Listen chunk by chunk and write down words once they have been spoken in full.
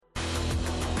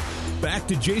back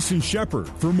to Jason Shepard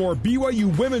for more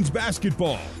BYU women's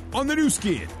basketball on the new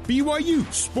skin,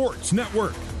 BYU Sports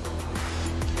Network.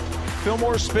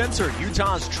 Fillmore Spencer,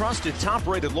 Utah's trusted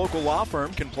top-rated local law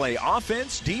firm, can play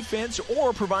offense, defense,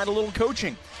 or provide a little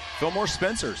coaching. Fillmore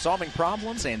Spencer, solving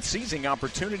problems and seizing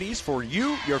opportunities for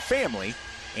you, your family,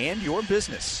 and your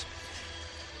business.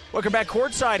 Welcome back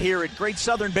courtside here at Great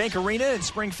Southern Bank Arena in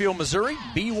Springfield, Missouri.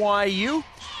 BYU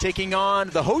taking on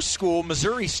the host school,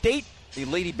 Missouri State, the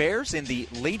Lady Bears, in the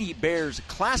Lady Bears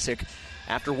Classic.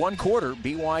 After one quarter,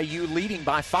 BYU leading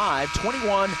by 5,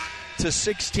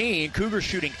 21-16. Cougars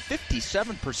shooting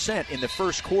 57% in the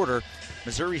first quarter.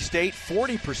 Missouri State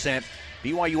 40%.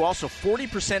 BYU also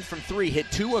 40% from three,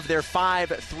 hit 2 of their 5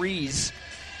 threes.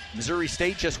 Missouri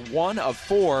State just 1 of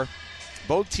 4.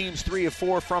 Both teams 3 of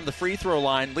 4 from the free throw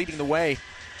line, leading the way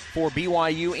for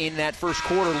BYU in that first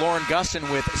quarter. Lauren Gustin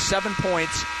with 7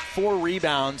 points, 4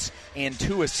 rebounds, and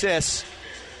 2 assists.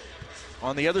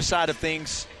 On the other side of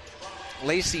things,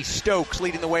 Lacey Stokes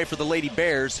leading the way for the Lady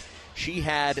Bears. She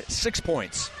had 6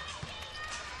 points.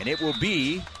 And it will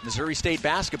be Missouri State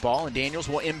basketball, and Daniels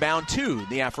will inbound to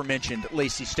the aforementioned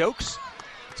Lacey Stokes.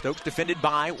 Stokes defended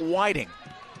by Whiting.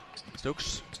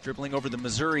 Stokes dribbling over the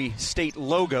Missouri State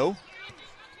logo.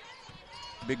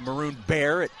 Big maroon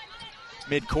bear at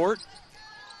midcourt.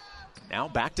 Now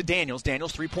back to Daniels.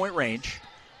 Daniels, three-point range.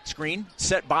 Screen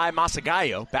set by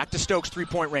Masagallo. Back to Stokes,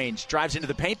 three-point range. Drives into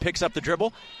the paint, picks up the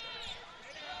dribble.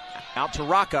 Out to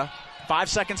Rocca. 5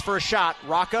 seconds for a shot.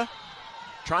 Rocca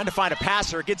trying to find a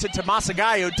passer. Gets it to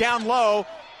Masagallo. Down low.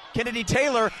 Kennedy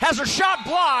Taylor has her shot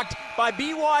blocked by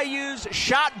BYU's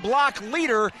shot block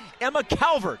leader, Emma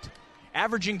Calvert.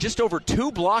 Averaging just over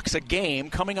 2 blocks a game,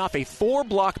 coming off a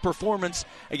 4-block performance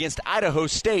against Idaho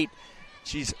State.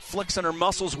 She's flexing her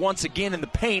muscles once again in the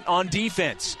paint on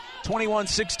defense.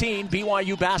 21-16,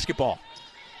 BYU basketball.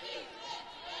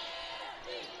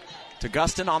 To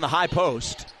Gustin on the high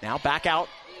post. Now back out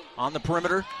on the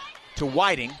perimeter to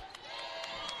Whiting.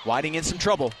 Whiting in some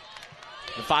trouble.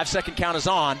 The 5-second count is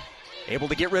on. Able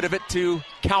to get rid of it to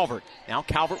Calvert. Now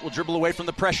Calvert will dribble away from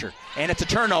the pressure. And it's a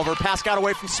turnover. Pass got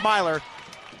away from Smiler.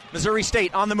 Missouri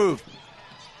State on the move.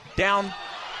 Down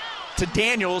to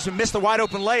Daniels, who missed the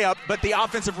wide-open layup, but the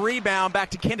offensive rebound back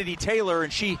to Kennedy Taylor,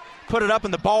 and she put it up,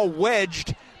 and the ball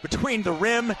wedged between the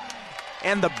rim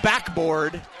and the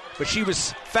backboard, but she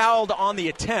was fouled on the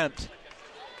attempt,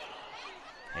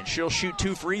 and she'll shoot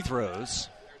 2 free throws.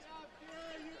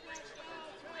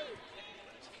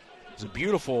 It was a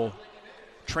beautiful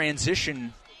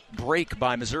transition break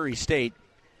by Missouri State.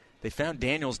 They found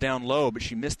Daniels down low, but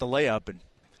she missed the layup, and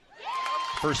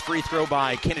first free throw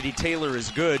by Kennedy Taylor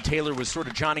is good. Taylor was sort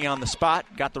of Johnny on the spot,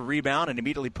 got the rebound, and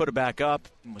immediately put it back up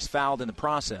and was fouled in the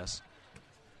process.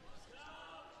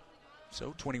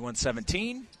 So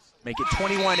 21-17, make it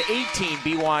 21-18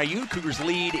 BYU. Cougars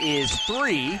lead is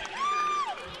 3.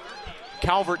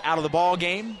 Calvert out of the ball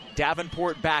game,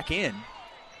 Davenport back in.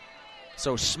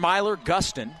 So Smiler,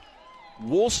 Gustin,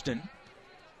 Woolston,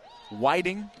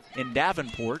 Whiting, and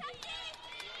Davenport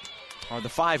are the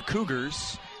 5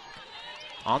 Cougars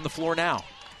on the floor now.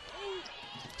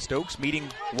 Stokes meeting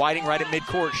Whiting right at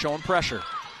midcourt, showing pressure.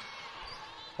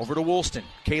 Over to Woolston.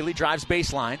 Kaylee drives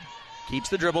baseline, keeps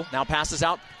the dribble, now passes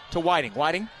out to Whiting.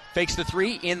 Whiting fakes the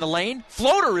 3 in the lane.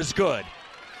 Floater is good.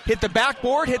 Hit the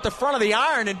backboard, hit the front of the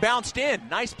iron, and bounced in.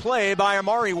 Nice play by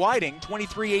Amari Whiting.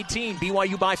 23-18,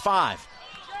 BYU by 5.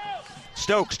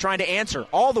 Stokes trying to answer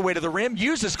all the way to the rim.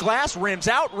 Uses glass, rims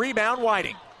out, rebound,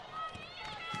 Whiting.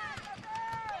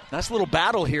 Nice little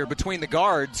battle here between the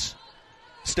guards,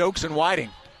 Stokes and Whiting.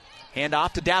 Hand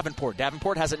off to Davenport.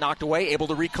 Davenport has it knocked away, able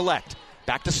to recollect.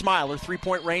 Back to Smiler,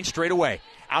 3-point range straight away.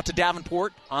 Out to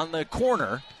Davenport on the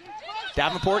corner.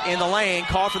 Davenport in the lane,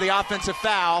 call for the offensive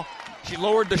foul. She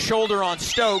lowered the shoulder on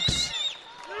Stokes.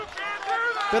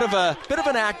 Bit of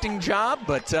an acting job,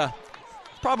 but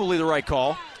probably the right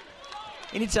call.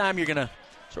 Anytime you're going to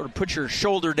sort of put your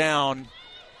shoulder down,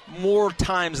 more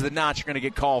times than not, you're going to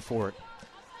get called for it.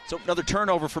 So another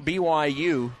turnover for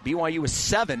BYU. BYU is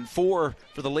 7-4 for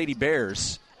the Lady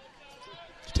Bears.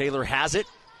 Taylor has it.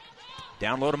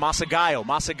 Down low to Masagallo.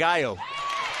 Masagallo.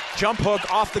 Jump hook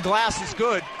off the glass is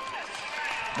good.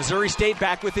 Missouri State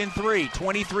back within 3.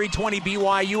 23-20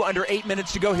 BYU, under 8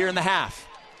 minutes to go here in the half.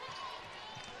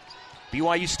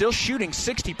 BYU still shooting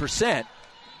 60%,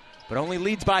 but only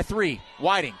leads by 3.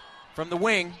 Whiting from the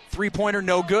wing. 3-pointer,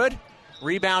 no good.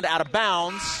 Rebound out of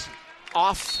bounds.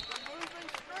 Off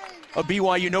of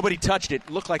BYU. Nobody touched it.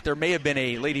 Looked like there may have been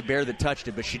a Lady Bear that touched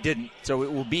it, but she didn't. So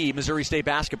it will be Missouri State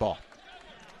basketball.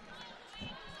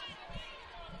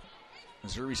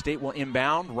 Missouri State will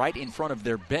inbound right in front of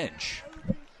their bench.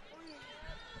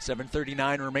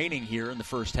 7:39 remaining here in the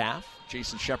first half.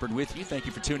 Jason Shepard with you. Thank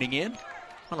you for tuning in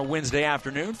on a Wednesday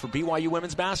afternoon for BYU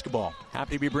women's basketball.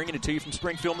 Happy to be bringing it to you from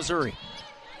Springfield, Missouri.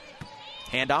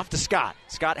 Handoff to Scott.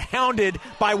 Scott hounded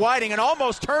by Whiting, an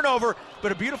almost turnover,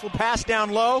 but a beautiful pass down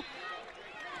low.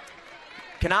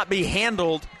 Cannot be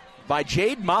handled by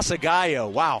Jade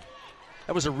Masagallo. Wow.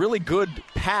 That was a really good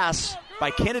pass by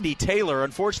Kennedy Taylor.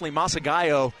 Unfortunately,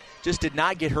 Masagallo just did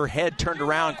not get her head turned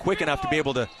around quick enough to be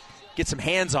able to get some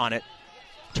hands on it.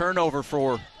 Turnover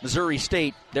for Missouri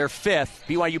State, their fifth.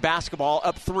 BYU basketball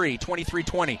up 3,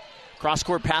 23-20.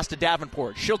 Cross-court pass to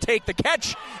Davenport. She'll take the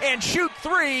catch and shoot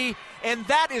 3, and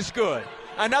that is good.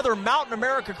 Another Mountain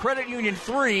America Credit Union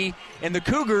 3, and the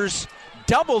Cougars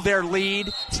double their lead.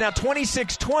 It's now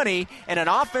 26-20, and an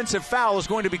offensive foul is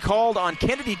going to be called on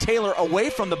Kennedy Taylor away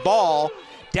from the ball.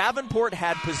 Davenport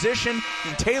had position,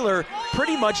 and Taylor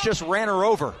pretty much just ran her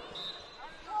over.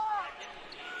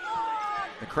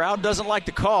 The crowd doesn't like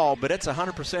the call, but it's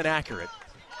 100% accurate.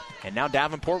 And now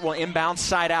Davenport will inbound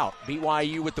side out.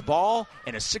 BYU with the ball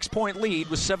and a 6-point lead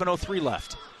with 7:03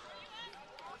 left.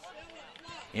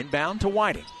 Inbound to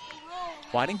Whiting.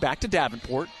 Whiting back to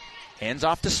Davenport. Hands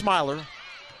off to Smiler.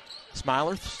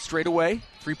 Smiler straight away.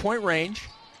 3-point range.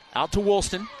 Out to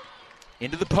Woolston.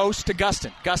 Into the post to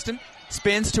Gustin. Gustin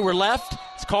spins to her left.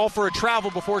 It's called for a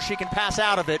travel before she can pass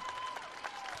out of it.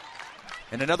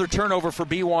 And another turnover for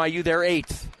BYU, their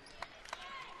 8th.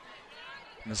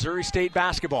 Missouri State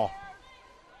basketball.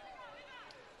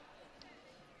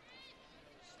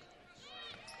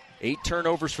 Eight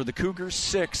turnovers for the Cougars,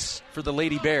 6 for the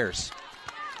Lady Bears.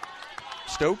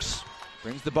 Stokes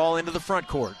brings the ball into the front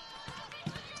court.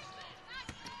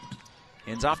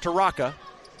 Hands off to Rocca.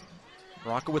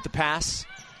 Rocca with the pass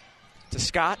to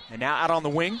Scott, and now out on the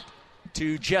wing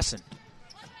to Jessen.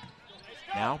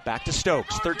 Now back to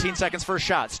Stokes. 13 seconds for a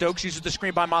shot. Stokes uses the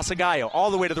screen by Masagallo.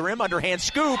 All the way to the rim. Underhand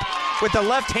scoop with the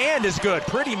left hand is good.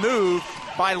 Pretty move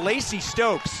by Lacey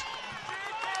Stokes.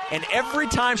 And every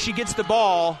time she gets the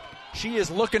ball, she is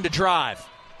looking to drive.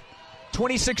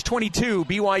 26-22,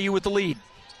 BYU with the lead.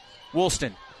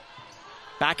 Woolston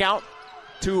back out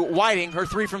to Whiting. Her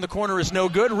 3 from the corner is no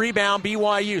good. Rebound,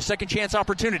 BYU. Second chance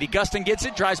opportunity. Gustin gets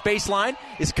it. Drives baseline.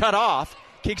 Is cut off.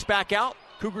 Kicks back out.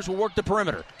 Cougars will work the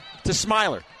perimeter. To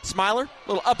Smiler. Smiler,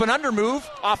 little up and under move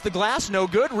off the glass, no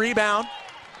good. Rebound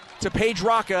to Paige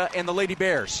Rocca and the Lady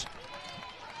Bears.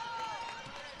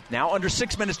 Now under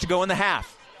 6 minutes to go in the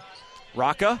half.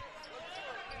 Rocca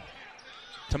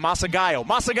to Masagallo.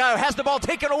 Masagallo has the ball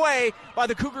taken away by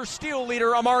the Cougars steal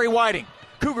leader, Amari Whiting.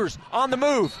 Cougars on the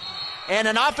move. And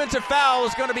an offensive foul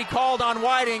is going to be called on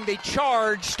Whiting. They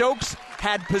charge. Stokes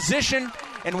had position,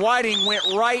 and Whiting went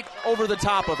right over the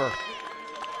top of her.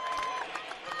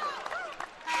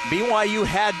 BYU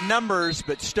had numbers,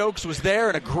 but Stokes was there,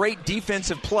 and a great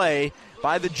defensive play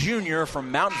by the junior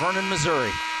from Mount Vernon,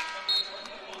 Missouri.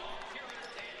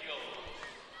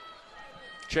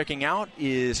 Checking out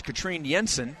is Katrine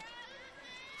Jensen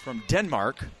from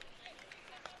Denmark.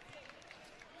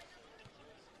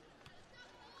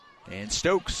 And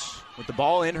Stokes with the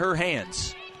ball in her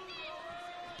hands.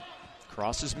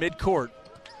 Crosses midcourt.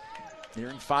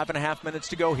 Nearing 5.5 minutes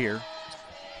to go here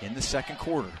in the second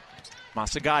quarter.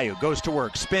 Masagallo goes to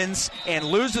work, spins, and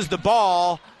loses the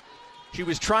ball. She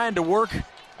was trying to work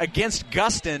against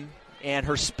Gustin, and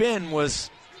her spin was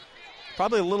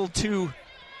probably a little too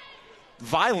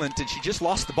violent, and she just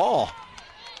lost the ball.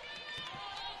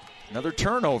 Another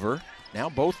turnover. Now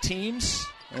both teams,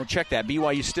 and we'll check that.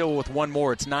 BYU still with one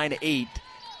more. It's 9-8.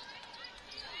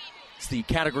 It's the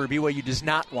category BYU does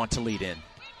not want to lead in.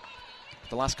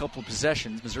 The last couple of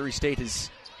possessions, Missouri State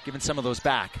has given some of those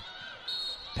back.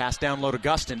 Pass down low to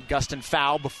Gustin. Gustin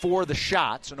foul before the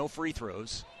shot, so no free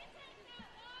throws.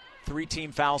 3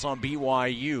 team fouls on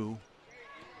BYU.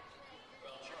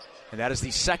 And that is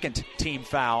the second team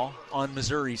foul on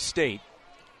Missouri State.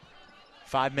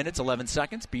 5 minutes, 11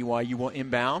 seconds. BYU will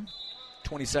inbound.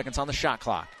 20 seconds on the shot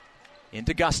clock.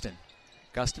 Into Gustin.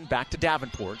 Gustin back to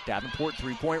Davenport. Davenport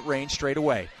 3-point range straight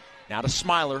away. Now to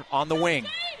Smiler on the wing.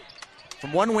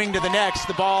 From one wing to the next,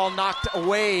 the ball knocked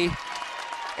away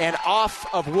and off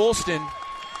of Woolston.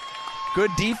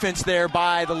 Good defense there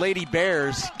by the Lady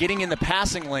Bears, getting in the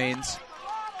passing lanes.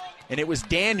 And it was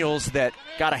Daniels that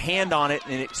got a hand on it,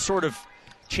 and it sort of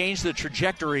changed the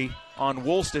trajectory on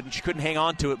Woolston, and she couldn't hang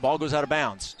on to it. Ball goes out of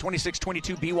bounds.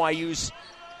 26-22, BYU's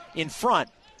in front.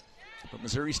 But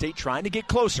Missouri State trying to get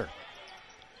closer.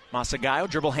 Masagallo,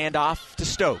 dribble handoff to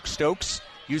Stokes. Stokes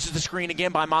uses the screen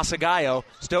again by Masagallo.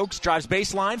 Stokes drives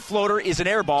baseline. Floater is an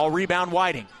air ball. Rebound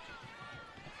Whiting.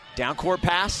 Down court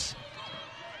pass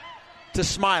to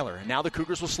Smiler. And now the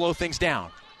Cougars will slow things down.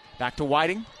 Back to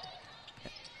Whiting.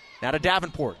 Now to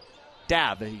Davenport.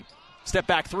 The step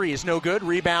back three is no good.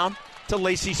 Rebound to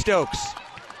Lacey Stokes.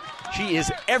 She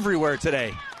is everywhere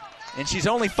today, and she's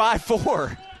only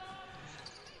 5'4".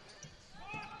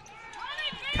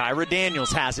 Kyra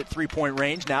Daniels has it, three-point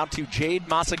range. Now to Jade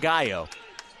Masagayo.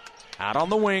 Out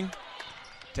on the wing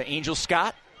to Angel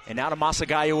Scott, and now to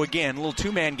Masagayo again. A little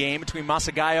two-man game between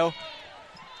Masagayo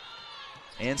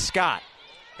and Scott.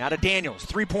 Now to Daniels,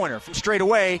 three-pointer from straight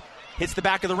away. Hits the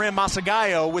back of the rim.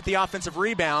 Masagayo with the offensive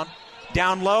rebound.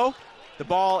 Down low. The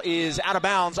ball is out of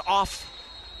bounds off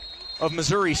of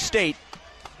Missouri State.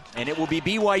 And it will be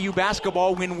BYU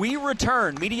basketball when we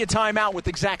return. Media timeout with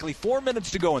exactly 4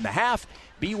 minutes to go in the half.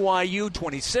 BYU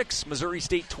 26, Missouri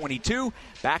State 22.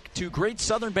 Back to Great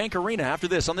Southern Bank Arena after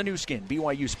this on the new skin,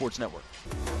 BYU Sports Network.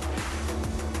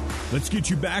 Let's get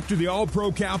you back to the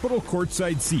All-Pro Capital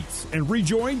courtside seats and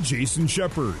rejoin Jason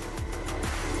Shepard.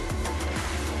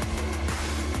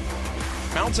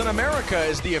 Mountain America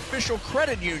is the official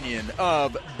credit union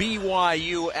of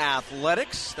BYU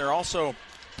Athletics. They're also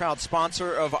proud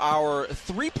sponsor of our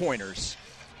three-pointers.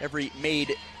 Every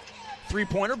made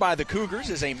three-pointer by the Cougars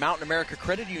is a Mountain America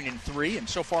Credit Union three, and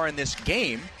so far in this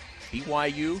game,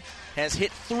 BYU has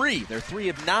hit three. They're 3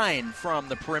 of 9 from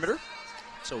the perimeter,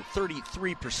 so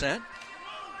 33%.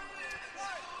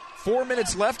 4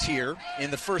 minutes left here in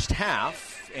the first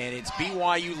half, and it's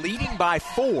BYU leading by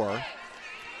 4.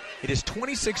 It is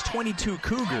 26-22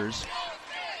 Cougars.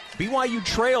 BYU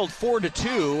trailed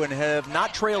 4-2 and have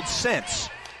not trailed since.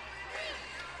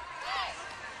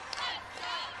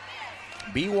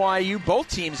 BYU, both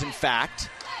teams, in fact,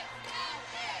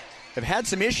 have had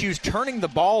some issues turning the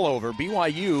ball over.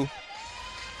 BYU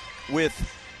with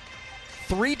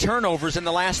 3 turnovers in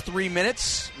the last 3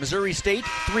 minutes. Missouri State,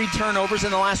 3 turnovers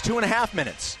in the last 2.5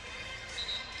 minutes.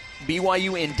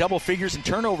 BYU in double figures in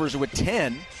turnovers with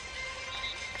 10.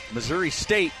 Missouri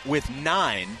State with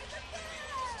 9.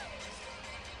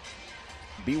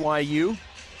 BYU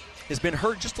has been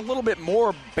hurt just a little bit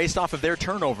more based off of their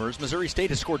turnovers. Missouri State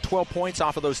has scored 12 points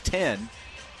off of those 10.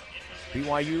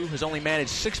 BYU has only managed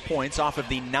 6 points off of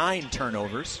the 9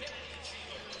 turnovers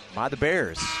by the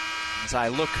Bears. As I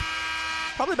look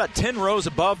probably about 10 rows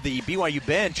above the BYU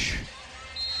bench,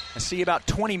 I see about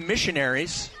 20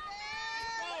 missionaries.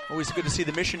 Always good to see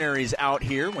the missionaries out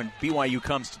here when BYU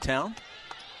comes to town.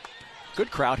 Good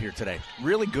crowd here today.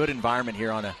 Really good environment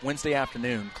here on a Wednesday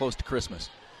afternoon close to Christmas.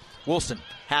 Wilson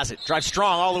has it. Drives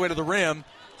strong all the way to the rim.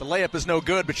 The layup is no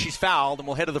good, but she's fouled and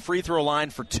will head to the free throw line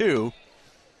for 2.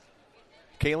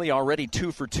 Kaylee already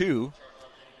 2 for 2.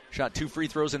 Shot 2 free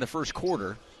throws in the first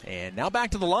quarter. And now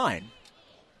back to the line.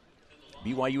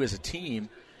 BYU as a team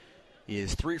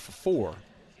is 3 for 4.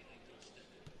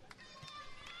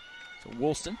 So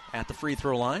Woolston at the free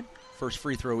throw line. First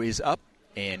free throw is up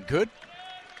and good.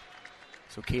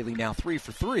 So Kaylee now 3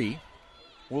 for 3.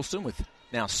 Woolston with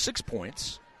now 6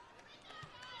 points.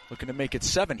 Looking to make it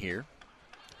 7 here.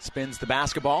 Spins the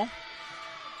basketball.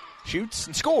 Shoots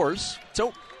and scores.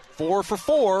 So 4 for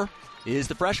 4 is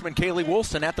the freshman Kaylee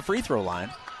Woolston at the free throw line.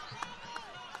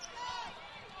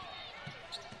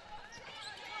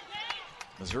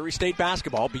 Missouri State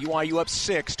basketball. BYU up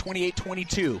 6,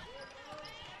 28-22.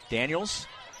 Daniels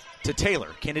to Taylor.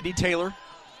 Kennedy Taylor.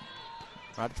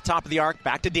 Right at the top of the arc,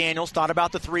 back to Daniels. Thought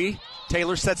about the 3.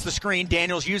 Taylor sets the screen.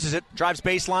 Daniels uses it. Drives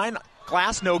baseline.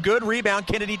 Glass, no good. Rebound,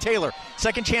 Kennedy Taylor.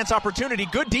 Second chance opportunity.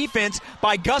 Good defense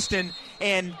by Gustin.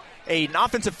 And an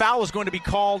offensive foul is going to be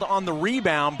called on the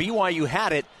rebound. BYU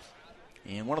had it.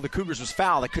 And one of the Cougars was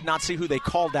fouled. I could not see who they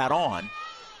called that on.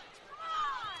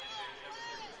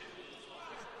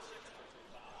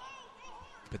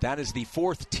 But that is the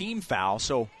 4th team foul.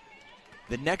 So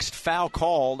the next foul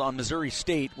called on Missouri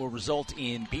State will result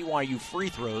in BYU free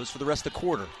throws for the rest of the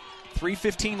quarter.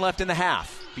 3:15 left in the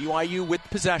half. BYU with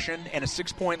possession and a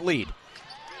 6-point lead.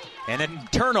 And then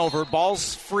turnover,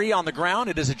 ball's free on the ground.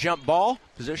 It is a jump ball.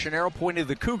 Position arrow pointed to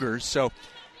the Cougars, so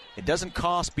it doesn't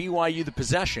cost BYU the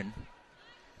possession.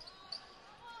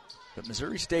 But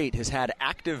Missouri State has had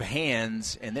active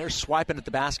hands, and they're swiping at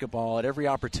the basketball at every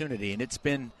opportunity, and it's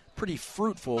been pretty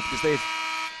fruitful because they've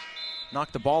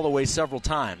knocked the ball away several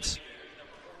times.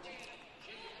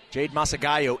 Jade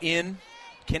Masagayo in,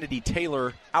 Kennedy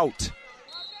Taylor out.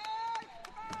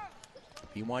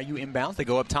 BYU inbound. They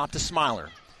go up top to Smiler.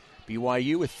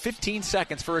 BYU with 15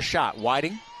 seconds for a shot.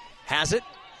 Whiting has it.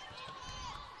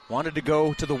 Wanted to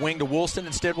go to the wing to Woolston.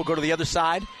 Instead, we'll go to the other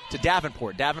side to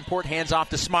Davenport. Davenport hands off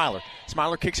to Smiler.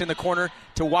 Smiler kicks in the corner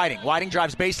to Whiting. Whiting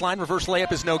drives baseline. Reverse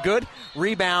layup is no good.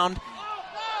 Rebound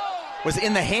was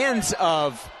in the hands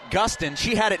of Gustin.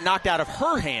 She had it knocked out of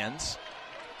her hands.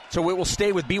 So it will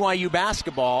stay with BYU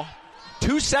basketball.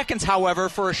 2 seconds, however,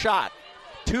 for a shot.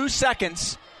 2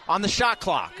 seconds on the shot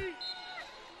clock.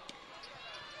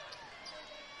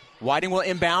 Whiting will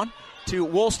inbound to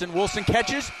Woolston. Woolston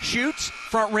catches, shoots,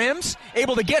 front rims,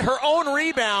 able to get her own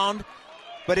rebound,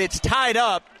 but it's tied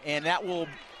up, and that will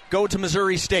go to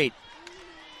Missouri State.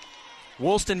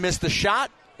 Woolston missed the shot,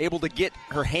 able to get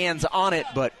her hands on it,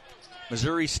 but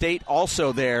Missouri State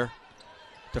also there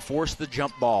to force the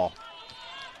jump ball.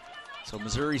 So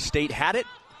Missouri State had it.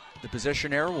 The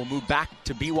possession arrow will move back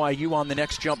to BYU on the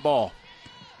next jump ball.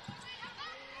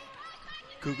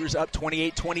 Cougars up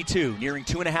 28-22, nearing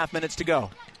 2.5 minutes to go.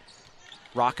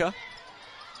 Rocca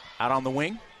out on the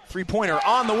wing. Three-pointer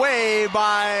on the way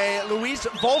by Louise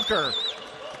Volker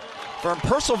from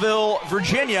Purcellville,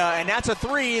 Virginia, and that's a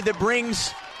three that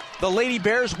brings the Lady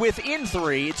Bears within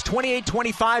three. It's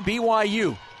 28-25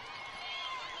 BYU.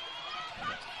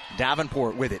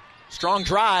 Davenport with it. Strong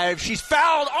drive. She's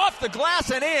fouled off the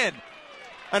glass and in.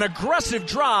 An aggressive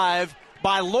drive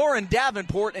by Lauren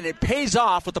Davenport, and it pays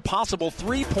off with a possible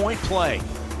three-point play.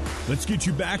 Let's get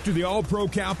you back to the All-Pro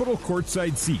Capital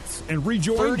courtside seats and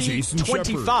rejoin Jason Shepard.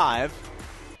 30-25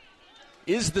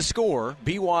 is the score.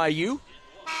 BYU.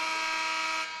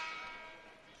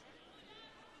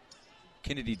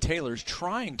 Kennedy Taylor's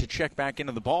trying to check back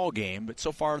into the ball game, but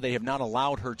so far they have not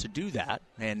allowed her to do that,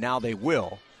 and now they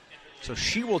will. So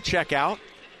she will check out.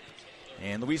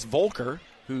 And Louise Volker,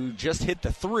 who just hit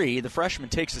the three, the freshman,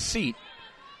 takes a seat.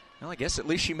 Well, I guess at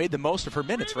least she made the most of her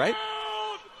minutes, right?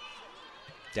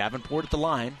 Davenport at the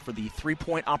line for the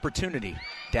three-point opportunity.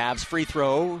 Dav's free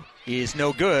throw is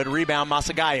no good. Rebound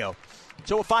Masagayo.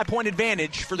 So a 5-point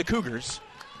advantage for the Cougars.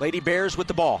 Lady Bears with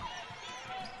the ball.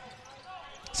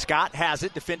 Scott has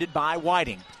it, defended by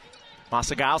Whiting.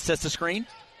 Masagayo sets the screen.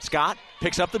 Scott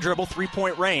picks up the dribble,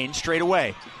 3-point range, straight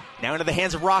away. Now into the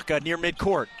hands of Rocca near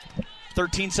midcourt.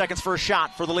 13 seconds for a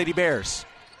shot for the Lady Bears.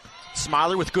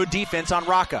 Smiler with good defense on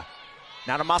Rocca.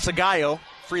 Now to Masagayo,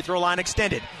 free throw line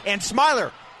extended. And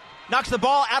Smiler knocks the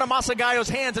ball out of Masagayo's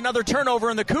hands. Another turnover,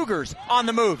 and the Cougars on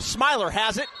the move. Smiler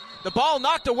has it. The ball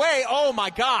knocked away. Oh, my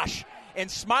gosh. And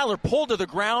Smiler pulled to the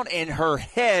ground, and her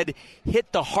head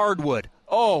hit the hardwood.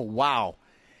 Oh, wow.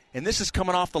 And this is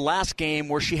coming off the last game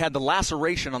where she had the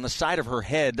laceration on the side of her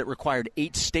head that required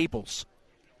 8 staples.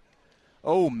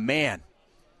 Oh, man.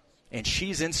 And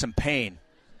she's in some pain.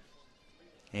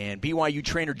 And BYU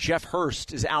trainer Jeff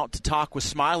Hurst is out to talk with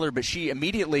Smiler, but she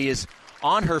immediately is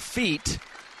on her feet.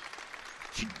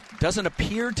 She doesn't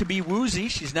appear to be woozy.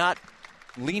 She's not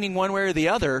leaning one way or the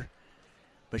other,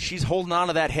 but she's holding on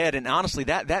to that head. And honestly,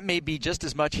 that may be just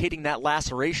as much hitting that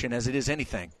laceration as it is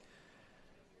anything.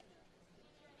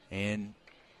 And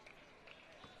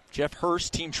Jeff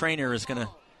Hurst, team trainer, is going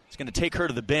to take her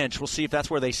to the bench. We'll see if that's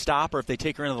where they stop or if they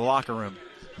take her into the locker room.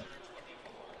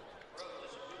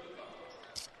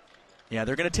 Yeah,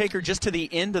 they're going to take her just to the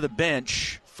end of the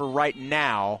bench for right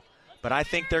now, but I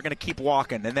think they're going to keep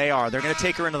walking, and they are. They're going to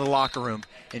take her into the locker room,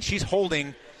 and she's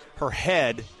holding her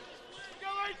head.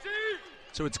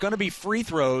 So it's going to be free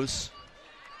throws.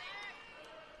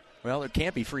 Well, it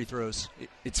can't be free throws.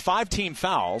 It's 5 team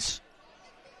fouls.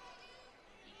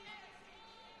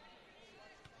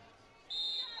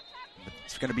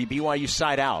 It's going to be BYU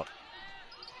side out.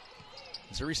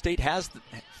 Missouri State has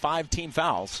 5 team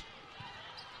fouls.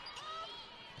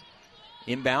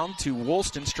 Inbound to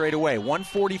Woolston straight away.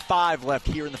 1:45 left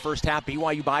here in the first half.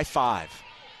 BYU by 5.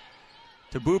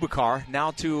 To Bubakar.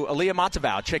 Now to Aaliyah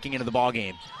Matavau checking into the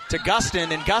ballgame. To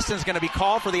Gustin, and Gustin's going to be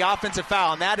called for the offensive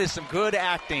foul. And that is some good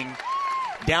acting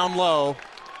down low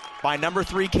by number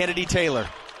 3, Kennedy Taylor.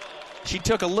 She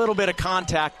took a little bit of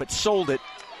contact but sold it.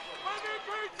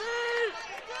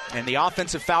 And the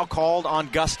offensive foul called on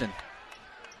Gustin.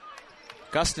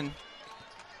 Gustin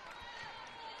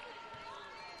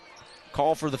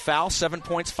call for the foul. 7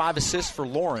 points, 5 assists for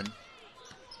Lauren.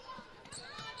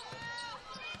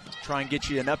 Try and get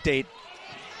you an update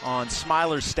on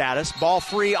Smiler's status. Ball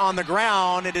free on the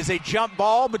ground. It is a jump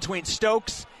ball between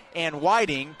Stokes and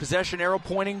Whiting. Possession arrow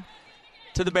pointing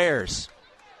to the Bears.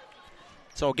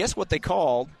 So guess what they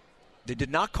called? They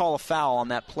did not call a foul on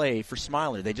that play for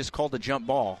Smiler. They just called a jump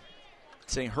ball,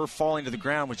 saying her falling to the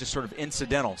ground was just sort of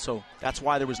incidental. So that's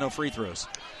why there was no free throws.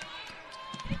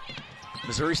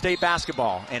 Missouri State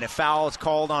basketball, and a foul is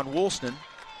called on Woolston,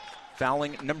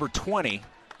 fouling number 20,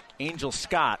 Angel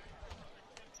Scott.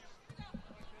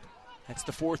 That's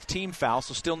the 4th team foul,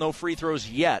 so still no free throws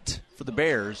yet for the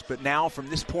Bears. But now from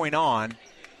this point on,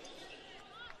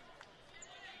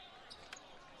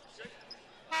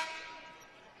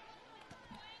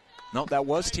 no, that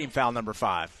was team foul number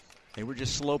 5. They were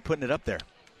just slow putting it up there.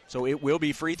 So it will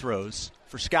be free throws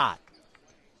for Scott.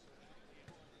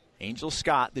 Angel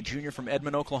Scott, the junior from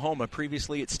Edmond, Oklahoma,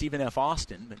 previously at Stephen F.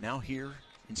 Austin, but now here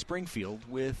in Springfield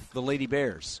with the Lady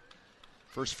Bears.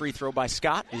 First free throw by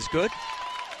Scott is good.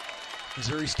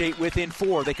 Missouri State within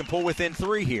 4. They can pull within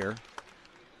 3 here.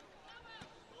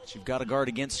 What you've got to guard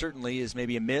against certainly is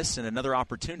maybe a miss and another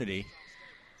opportunity.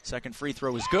 Second free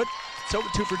throw is good. So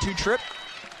 2-for-2 trip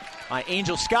by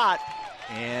Angel Scott.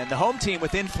 And the home team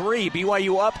within 3.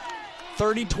 BYU up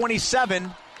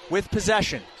 30-27 with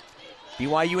possession.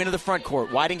 BYU into the front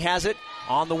court. Whiting has it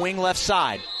on the wing left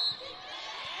side.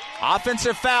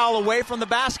 Offensive foul away from the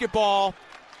basketball.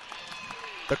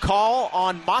 The call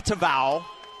on Matavau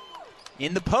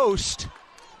in the post.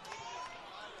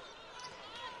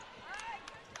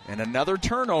 And another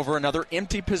turnover, another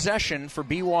empty possession for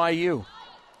BYU.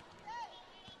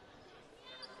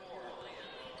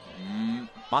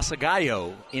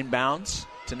 Masagayo inbounds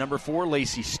to number 4,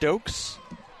 Lacey Stokes.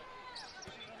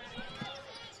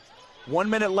 1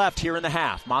 minute left here in the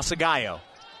half. Masagayo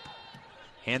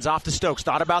hands off to Stokes.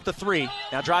 Thought about the 3.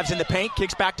 Now drives in the paint,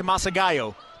 kicks back to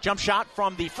Masagayo. Jump shot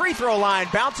from the free throw line.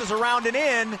 Bounces around and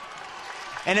in.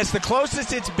 And it's the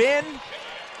closest it's been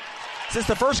since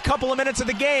the first couple of minutes of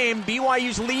the game.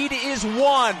 BYU's lead is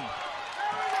 1.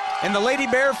 And the Lady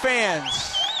Bear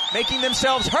fans making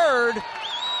themselves heard.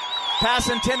 Pass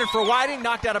intended for Whiting,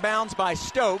 knocked out of bounds by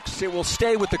Stokes. It will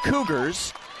stay with the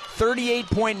Cougars.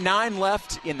 38.9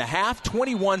 left in the half.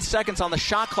 21 seconds on the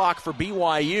shot clock for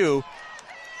BYU.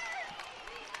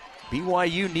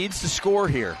 BYU needs to score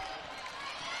here.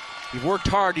 You've worked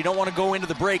hard. You don't want to go into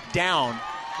the break down.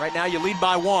 Right now you lead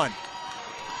by 1.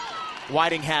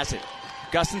 Whiting has it.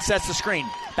 Gustin sets the screen.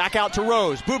 Back out to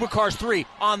Rose. Boubacar's 3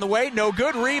 on the way. No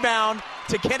good. Rebound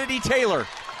to Kennedy Taylor.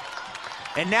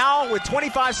 And now with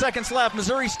 25 seconds left,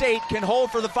 Missouri State can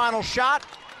hold for the final shot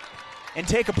and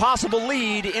take a possible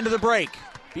lead into the break.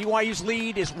 BYU's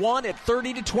lead is 1 at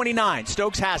 30-29.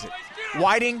 Stokes has it.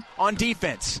 Whiting on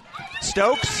defense.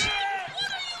 Stokes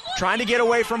trying to get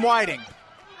away from Whiting.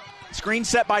 Screen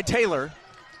set by Taylor.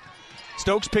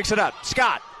 Stokes picks it up.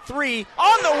 Scott, 3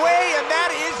 on the way, and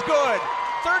that is good.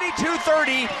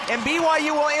 32-30, and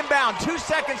BYU will inbound. 2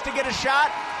 seconds to get a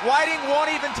shot. Whiting won't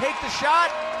even take the shot.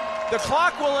 The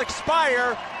clock will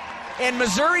expire, and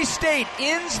Missouri State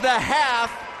ends the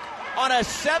half on a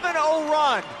 7-0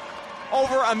 run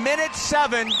over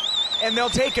 1:07, and they'll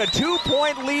take a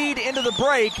 2-point lead into the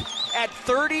break at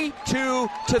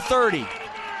 32-30.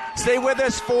 Stay with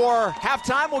us for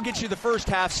halftime. We'll get you the first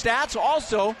half stats.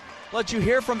 Also, let you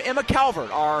hear from Emma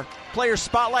Calvert. Our player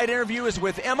spotlight interview is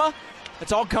with Emma.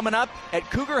 It's all coming up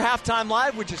at Cougar Halftime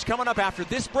Live, which is coming up after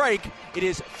this break. It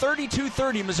is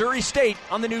 32-30 Missouri State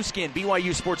on the new skin,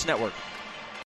 BYU Sports Network.